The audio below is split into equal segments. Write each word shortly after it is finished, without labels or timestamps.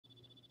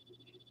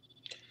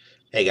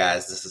Hey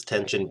guys, this is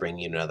Tenzion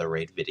bringing you another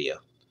raid video.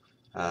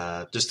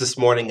 Just this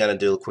morning, gonna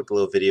do a quick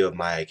little video of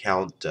my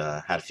account.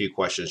 Had a few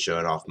questions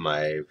showing off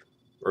my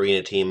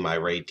arena team, my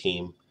raid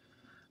team,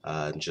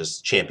 and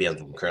just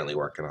champions I'm currently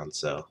working on.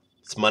 So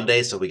it's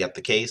Monday, so we got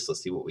the case. Let's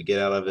see what we get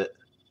out of it.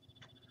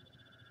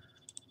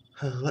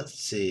 Let's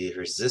see,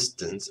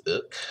 resistance.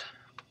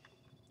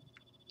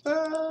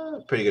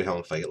 Ugh. Pretty good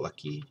helmet if I get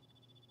lucky.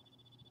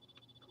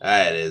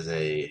 That is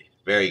a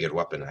very good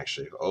weapon,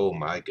 actually. Oh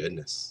my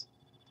goodness.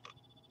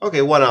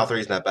 Okay, 1 out of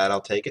 3 is not bad.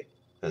 I'll take it.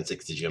 And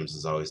 60 gems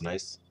is always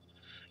nice.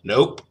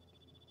 Nope.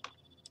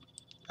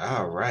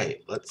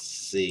 Alright, let's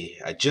see.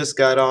 I just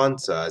got on,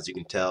 so as you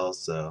can tell,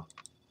 so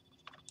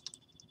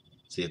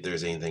see if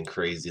there's anything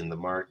crazy in the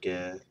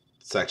market.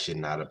 It's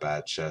actually not a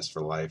bad chest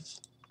for life.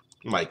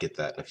 Might get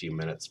that in a few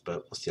minutes,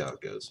 but we'll see how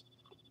it goes.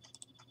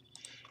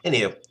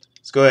 Anywho,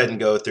 let's go ahead and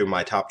go through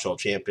my top 12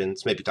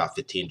 champions, maybe top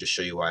 15, just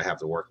show you what I have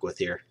to work with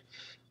here.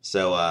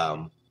 So,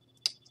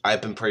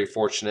 I've been pretty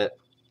fortunate.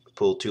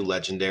 Pulled 2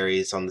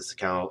 legendaries on this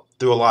account.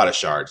 Through a lot of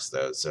shards,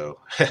 though, so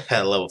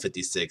at level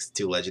 56,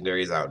 2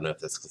 legendaries. I don't know if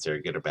that's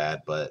considered good or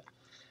bad, but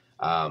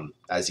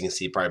as you can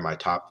see, probably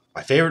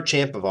my favorite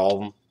champ of all of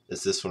them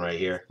is this one right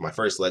here. My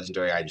first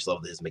legendary. I just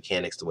love his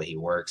mechanics, the way he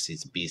works.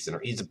 He's a beast, and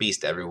he's a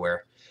beast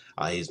everywhere.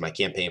 He's my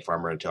campaign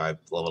farmer until I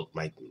leveled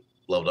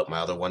up my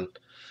other one.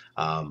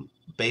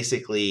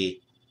 Basically,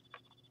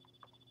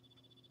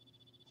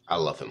 I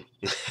love him.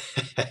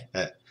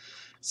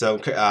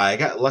 So I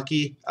got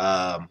lucky.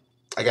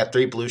 I got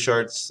 3 blue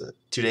shards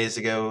 2 days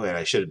ago, and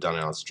I should have done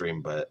it on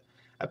stream, but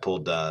I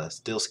pulled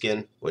Steel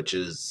Skin, which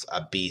is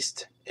a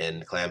beast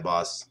in Clan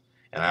Boss,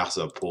 and I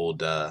also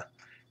pulled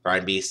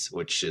Grind Beast,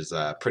 which is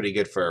pretty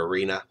good for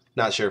Arena.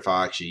 Not sure if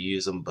I'll actually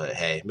use them, but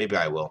hey, maybe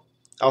I will.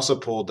 I also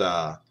pulled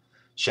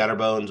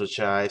Shatterbones, which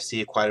I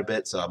see quite a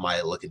bit, so I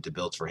might look into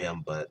builds for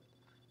him, but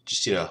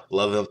just,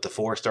 leveling up the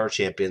 4-star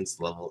champions,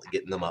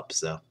 getting them up,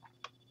 so.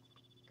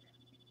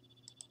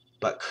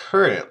 But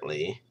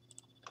currently,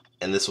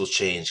 and this will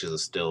change because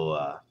it's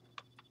still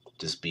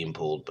just being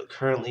pulled, but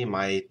currently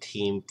my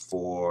team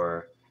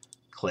for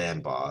Clan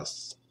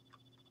Boss,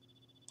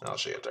 I'll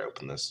show you after I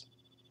open this.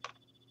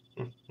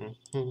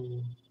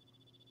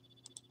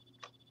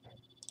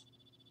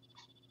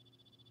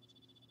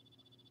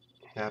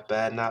 Not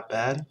bad, not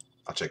bad.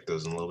 I'll check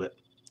those in a little bit.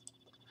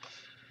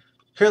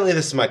 Currently,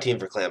 this is my team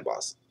for Clan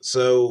Boss.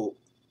 So,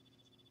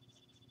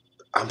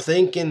 I'm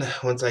thinking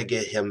once I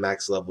get him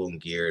max level and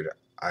geared,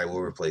 I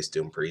will replace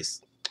Doom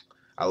Priest.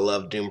 I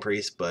love Doom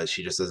Priest, but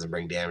she just doesn't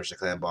bring damage to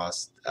Clan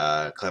Boss.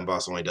 Clan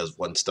Boss only does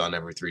 1 stun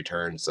every 3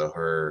 turns, so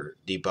her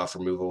debuff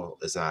removal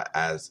is not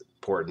as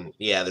important.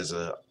 Yeah, there's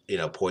a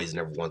poison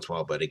every once in a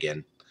while, but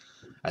again,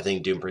 I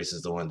think Doom Priest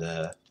is the one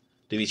to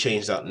be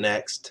changed out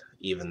next,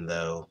 even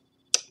though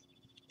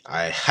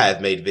I have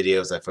made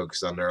videos I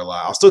focus on her a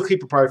lot. I'll still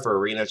keep her probably for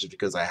Arena just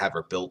because I have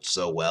her built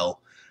so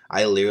well.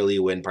 I literally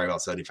win probably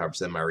about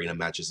 75% of my Arena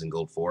matches in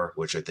Gold 4,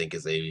 which I think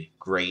is a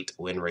great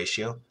win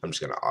ratio. I'm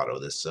just going to auto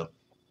this, so.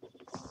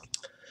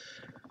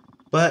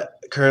 But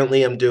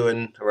currently I'm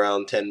doing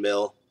around 10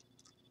 mil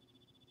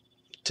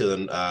to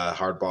the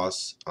hard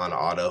boss on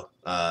auto.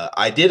 On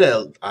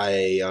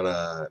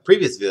a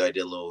previous video I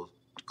did a little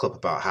clip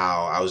about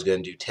how I was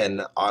going to do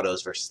 10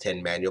 autos versus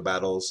 10 manual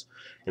battles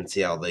and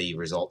see how the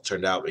result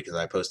turned out, because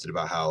I posted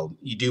about how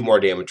you do more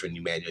damage when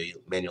you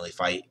manually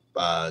fight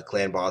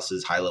clan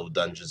bosses, high level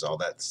dungeons, all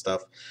that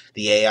stuff.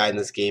 The AI in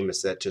this game is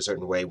set to a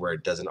certain way where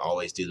it doesn't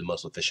always do the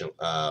most efficient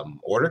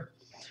order.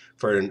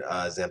 For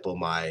example,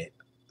 my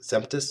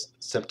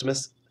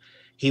Septimus,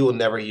 he will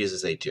never use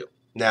his A2.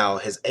 Now,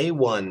 his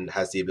A1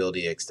 has the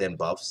ability to extend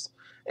buffs,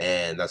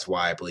 and that's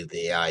why I believe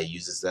the AI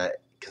uses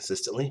that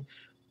consistently.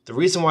 The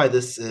reason why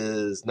this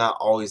is not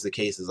always the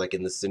case is like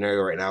in this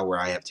scenario right now where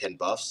I have 10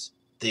 buffs,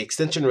 the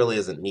extension really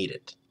isn't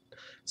needed.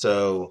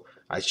 So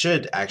I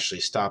should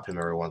actually stop him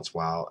every once in a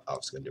while. I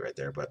was going to do right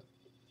there,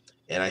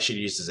 and I should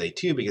use his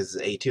A2 because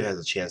his A2 has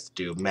a chance to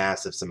do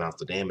massive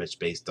amounts of damage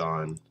based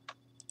on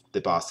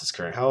the boss's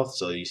current health.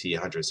 So you see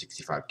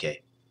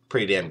 165k.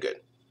 Pretty damn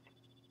good.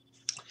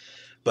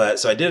 But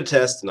so I did a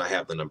test, and I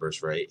have the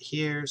numbers right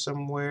here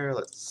somewhere.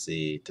 Let's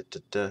see.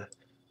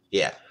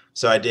 Yeah.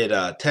 So I did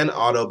 10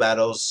 auto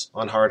battles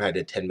on hard. I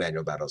did 10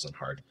 manual battles on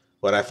hard.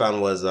 What I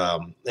found was,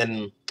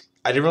 and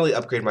I didn't really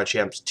upgrade my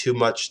champs too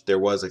much. There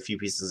was a few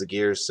pieces of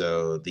gear,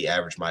 so the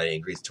average might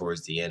increase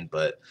towards the end.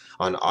 But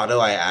on auto,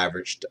 I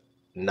averaged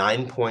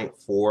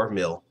 9.4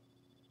 mil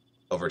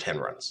over 10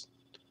 runs.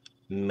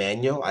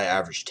 Manual, I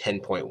averaged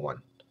 10.1.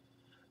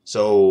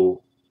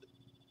 So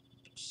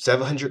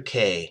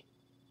 700k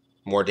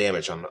more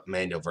damage on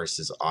manual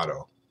versus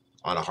auto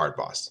on a hard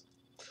boss.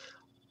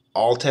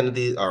 All 10 of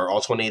these, or all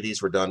 20 of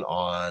these, were done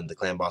on the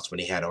clan boss when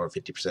he had over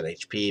 50%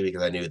 HP,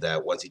 because I knew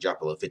that once he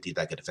dropped below 50,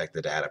 that could affect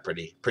the data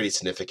pretty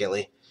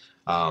significantly.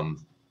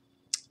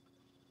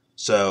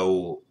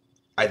 So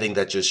I think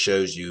that just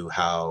shows you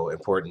how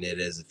important it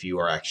is if you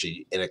are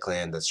actually in a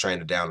clan that's trying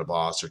to down a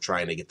boss or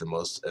trying to get the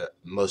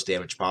most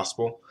damage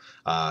possible.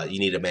 You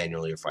need to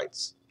manual your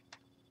fights.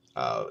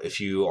 If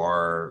you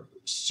are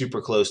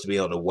super close to being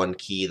able to one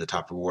key the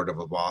top reward of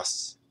a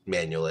boss.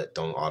 Manual it,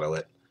 don't auto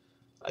it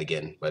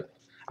again. But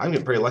I'm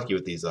getting pretty lucky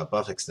with these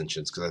buff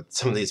extensions because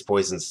some of these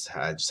poisons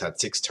I just had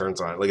 6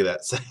 turns on it. Look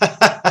at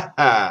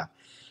that.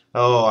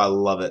 Oh, I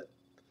love it.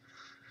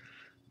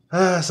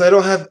 So I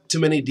don't have too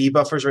many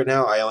debuffers right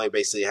now. I only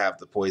basically have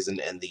the poison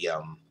and the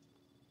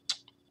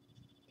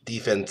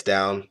defense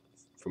down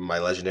from my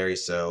legendary.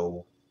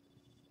 So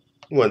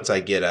once I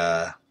get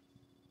a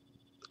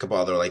couple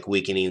other like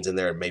weakenings in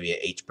there and maybe an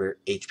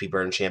HP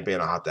burn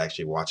champion, I'll have to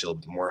actually watch a little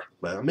bit more.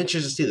 But I'm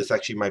interested to see. This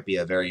actually might be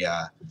a very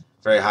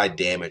very high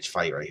damage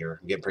fight right here.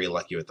 I'm getting pretty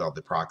lucky with all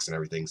the procs and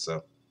everything.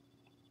 So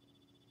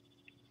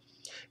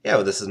yeah,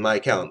 well, this is my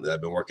account.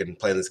 I've been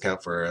playing this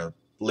account for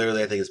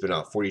literally I think it's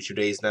been 42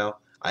 days now.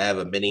 I have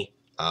a mini.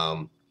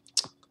 I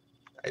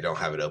don't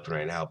have it open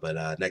right now,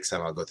 but next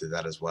time I'll go through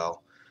that as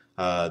well.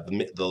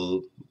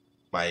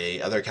 My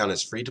other account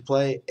is free to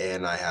play,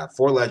 and I have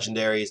 4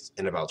 legendaries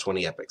and about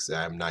 20 epics.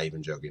 I'm not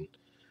even joking.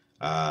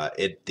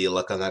 The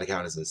luck on that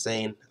account is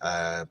insane.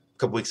 A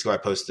couple weeks ago, I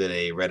posted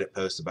a Reddit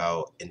post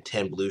about in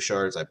 10 blue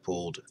shards, I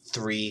pulled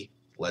 3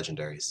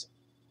 legendaries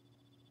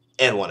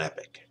and 1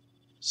 epic.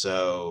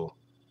 So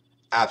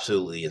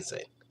absolutely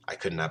insane. I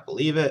could not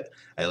believe it.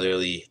 I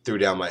literally threw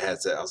down my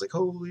headset. I was like,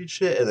 holy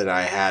shit. And then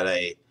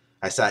I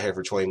sat here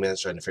for 20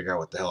 minutes trying to figure out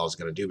what the hell I was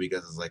going to do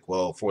because it's like,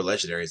 well, 4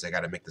 legendaries, I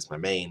got to make this my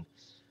main.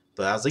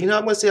 But I was like, I'm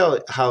going to see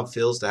how it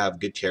feels to have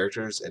good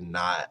characters and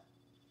not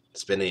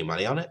spend any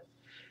money on it.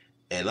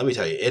 And let me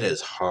tell you, it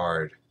is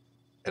hard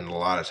and a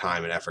lot of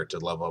time and effort to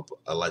level up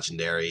a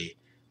legendary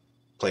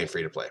playing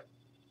free to play.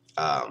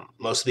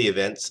 Most of the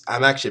events,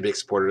 I'm actually a big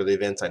supporter of the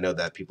events. I know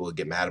that people would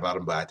get mad about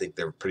them, but I think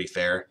they're pretty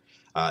fair.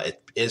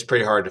 It is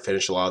pretty hard to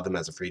finish a lot of them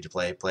as a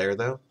free-to-play player,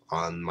 though,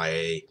 on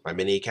my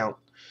mini account.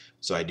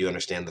 So I do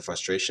understand the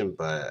frustration,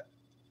 but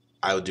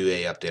I will do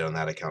a update on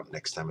that account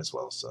next time as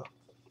well. So, all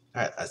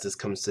right, as this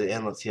comes to the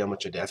end, let's see how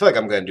much I did. I feel like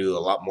I'm going to do a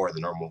lot more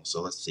than normal,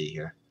 so let's see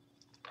here.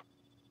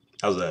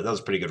 That was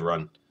a pretty good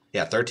run.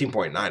 Yeah,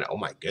 13.9. Oh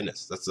my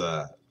goodness, that's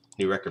a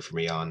new record for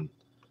me on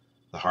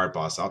the hard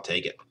boss. I'll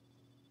take it.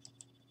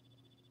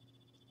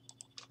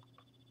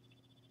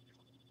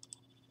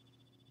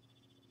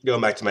 Going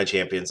back to my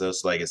champions, though,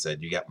 so like I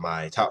said, you got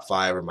my top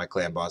 5 or my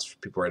clan boss for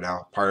people right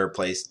now. Part of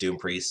place, Doom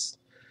Priest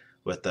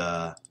with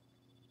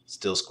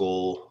Steel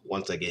Skull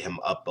once I get him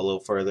up a little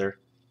further.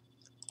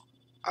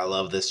 I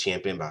love this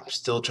champion, but I'm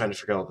still trying to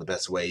figure out the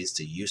best ways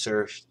to use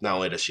her. Not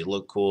only does she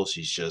look cool,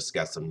 she's just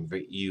got some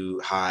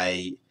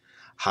high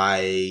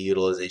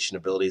utilization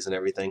abilities and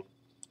everything.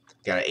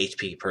 Got an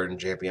HP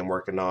Purge champion I'm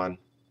working on.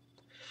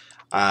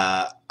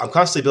 I'm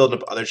constantly building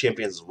up other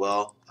champions as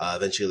well.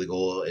 Eventually the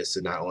goal is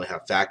to not only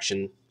have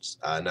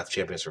enough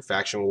champions for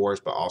faction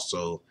wars, but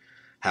also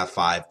have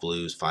 5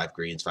 blues, 5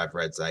 greens, 5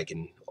 reds that I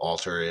can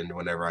alter in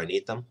whenever I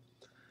need them.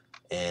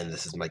 And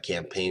this is my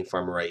campaign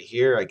farmer right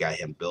here. I got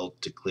him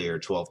built to clear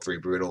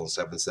 12-3 brutal in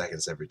 7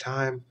 seconds every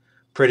time.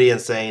 Pretty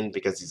insane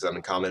because he's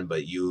uncommon,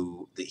 but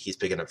he's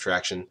picking up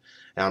traction.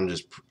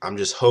 And I'm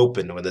just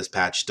hoping when this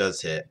patch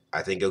does hit,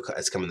 I think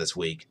it's coming this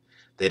week,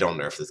 they don't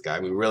nerf this guy.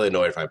 I'd be really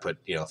annoyed if I put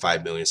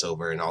 5 million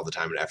silver and all the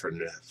time and effort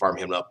to farm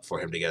him up for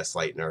him to get a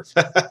slight nerf.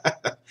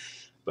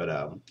 But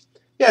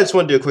yeah, I just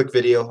want to do a quick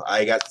video.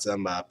 I got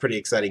some pretty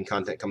exciting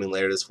content coming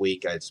later this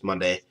week. It's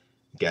Monday.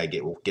 Gotta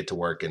get to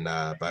work, and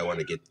but I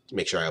want to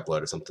make sure I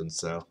upload or something.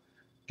 So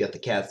got the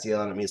cats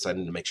yelling at me, so I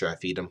need to make sure I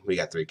feed them. We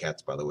got 3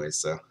 cats, by the way,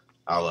 so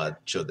I'll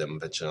show them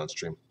eventually on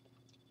stream.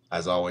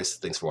 As always,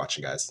 thanks for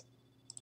watching, guys.